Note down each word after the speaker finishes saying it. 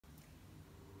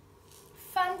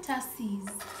Fantasies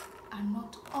are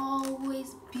not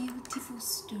always beautiful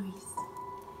stories.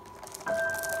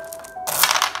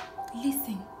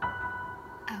 Listen,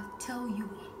 I'll tell you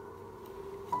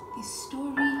the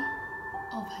story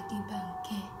of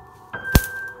Adebanke.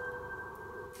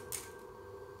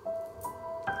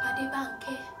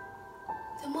 Adebanke,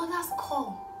 the mother's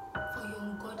call for your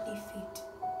ungodly faith.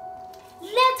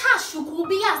 Let her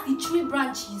shukubi as the tree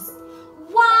branches,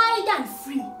 wide and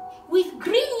free, with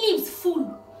green leaves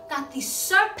full, that the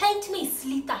serpent may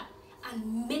slither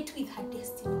and mate with her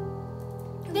destiny.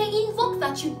 They invoke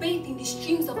that you bathe in the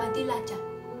streams of Adelaja,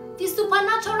 the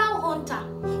supernatural hunter,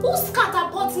 whose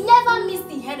catapults never miss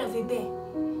the head of a bear,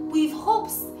 with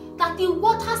hopes that the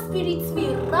water spirits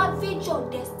may ravage your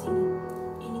destiny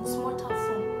in its mortal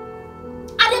form.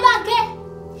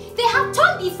 Adebanke, they have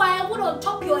turned the firewood on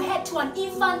top your head to an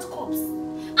infant corpse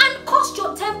and caused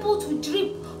your temple to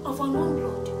drip of unknown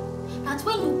blood, that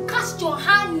when you cast your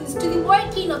hands to the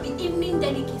working of the evening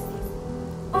delicacies,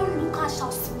 onlookers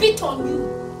shall spit on you,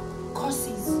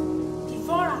 curses,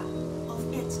 devourer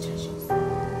of earth's treasures.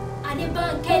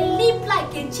 Adebanke leap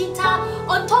like a cheetah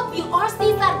on top the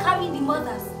horses that carry the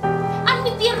mothers, and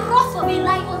with the wrath of a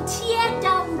lion tear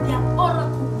down their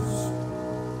oracles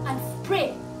and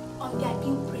prey on their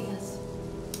ill prayers.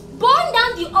 Burn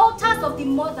down the altars of the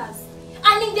mothers,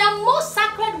 and in their most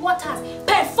sacred waters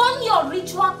perform your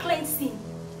ritual cleansing,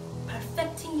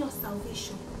 perfecting your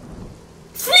salvation.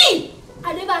 Flee,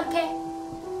 Adebanke,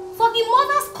 for the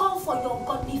mothers call for your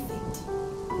godly faith.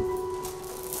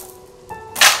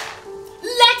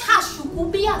 Let her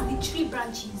shukubi as the tree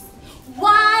branches,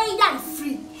 wide and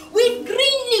free, with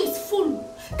green leaves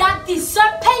full, that the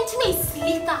serpent may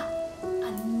slither